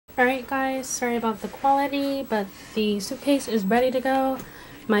Alright guys, sorry about the quality, but the suitcase is ready to go.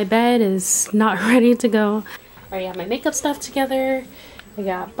 My bed is not ready to go. I already have my makeup stuff together. I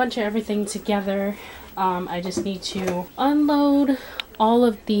got a bunch of everything together. I just need to unload all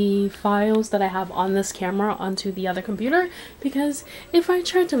of the files that I have on this camera onto the other computer, because if I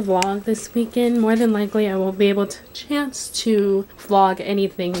try to vlog this weekend, more than likely I won't be able to chance to vlog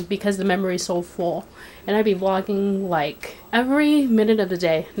anything because the memory is so full. And I'd be vlogging like every minute of the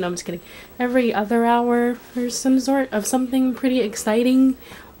day. No, I'm just kidding. Every other hour or some sort of something pretty exciting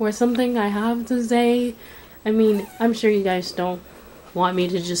or something I have to say. I mean, I'm sure you guys don't want me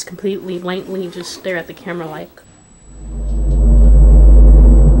to just completely blankly just stare at the camera like.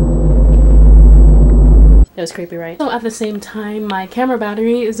 It was creepy, right? So at the same time, my camera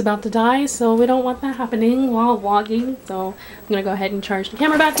battery is about to die, so we don't want that happening while vlogging. So I'm gonna go ahead and charge the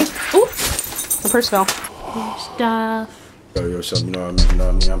camera battery. Ooh, the purse fell. More stuff. Yo, something, you know what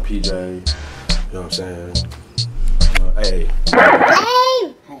I mean? I'm PJ. You know what I'm saying? Hey.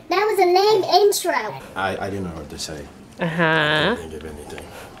 Hey! That was a name intro. I didn't know what to say. I didn't give anything.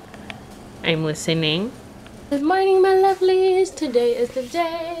 I'm listening. Good morning, my lovelies. Today is the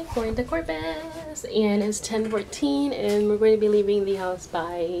day going to Corpus, and it's 10:14, and we're going to be leaving the house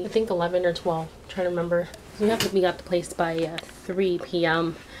by I think 11 or 12. I'm trying to remember. We have to be at the place by 3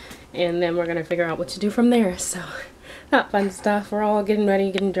 p.m. and then we're gonna figure out what to do from there. So not fun stuff. We're all getting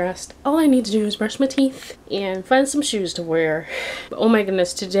ready, getting dressed. All I need to do is brush my teeth and find some shoes to wear. But oh my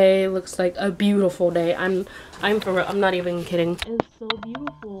goodness, today looks like a beautiful day. I'm for real. I'm not even kidding. It's so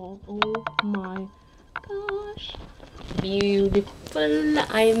beautiful. Oh my gosh, beautiful.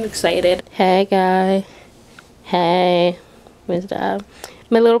 I'm excited. Hey guy, hey, what's up?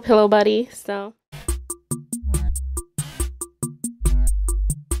 My little pillow buddy. So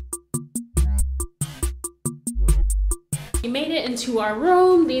we made it into our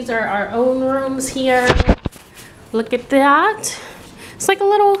room. These are our own rooms here. Look at that. It's like a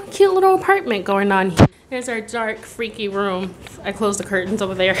little cute little apartment going on here. There's our dark freaky room. I closed the curtains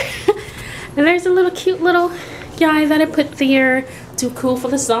over there. And there's a little cute little guy that I put there. Too cool for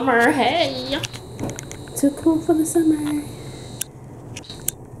the summer. Hey! Too cool for the summer.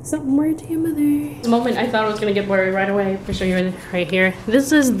 Something word to your mother. The moment I thought I was gonna get blurry right away. I'll show you right here.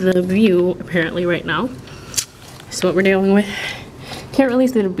 This is the view apparently right now. That's what we're dealing with. Can't really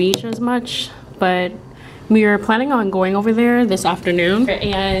see the beach as much, but we are planning on going over there this afternoon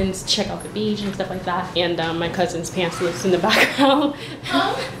and check out the beach and stuff like that. And my cousin's pantsless in the background.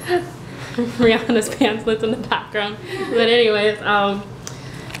 Rihanna's pantsless in the background. But anyways,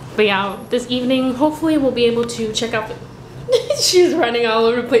 but yeah, this evening hopefully we'll be able to check out the she's running all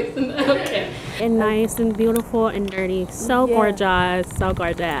over the place. Okay. And nice and beautiful and dirty. So gorgeous. So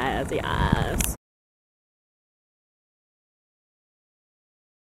gorgeous. Yes.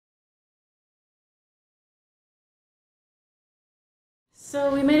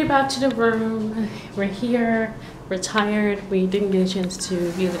 So we made it back to the room. We're here. We're tired. We didn't get a chance to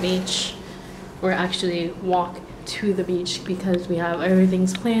view the beach or actually walk to the beach because we have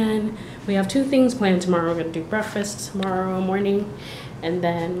everything's planned. We have 2 things planned tomorrow. We're going to do breakfast tomorrow morning, and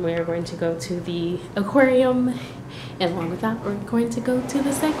then we're going to go to the aquarium, and along with that we're going to go to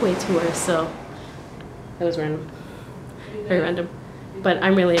the Segway tour. So that was random, very random, but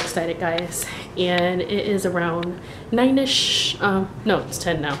I'm really excited, guys. And it is around 9ish. No, it's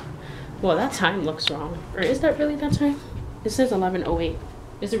 10 now. Well, that time looks wrong, or is that really that time? It says 11:08.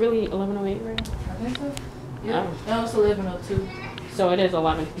 Is it really 11:08 right now? I think so. Yeah, Oh. that was 11:02. So it is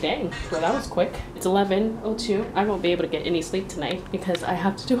 11. Dang, well that was quick. It's 11:02. I won't be able to get any sleep tonight because I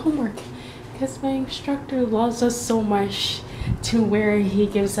have to do homework. Because my instructor loves us so much to where he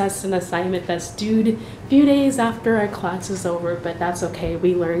gives us an assignment that's due a few days after our class is over. But that's okay.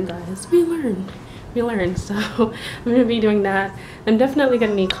 We learn, guys. We learn. So I'm going to be doing that. I'm definitely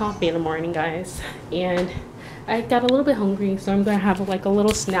going to need coffee in the morning, guys. And I got a little bit hungry, so I'm going to have like a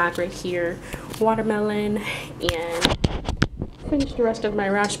little snack right here. Watermelon, and finish the rest of my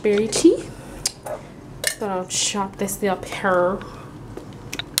raspberry tea. Gonna chop this up here.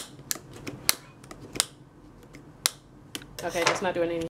 Okay, that's not doing anything.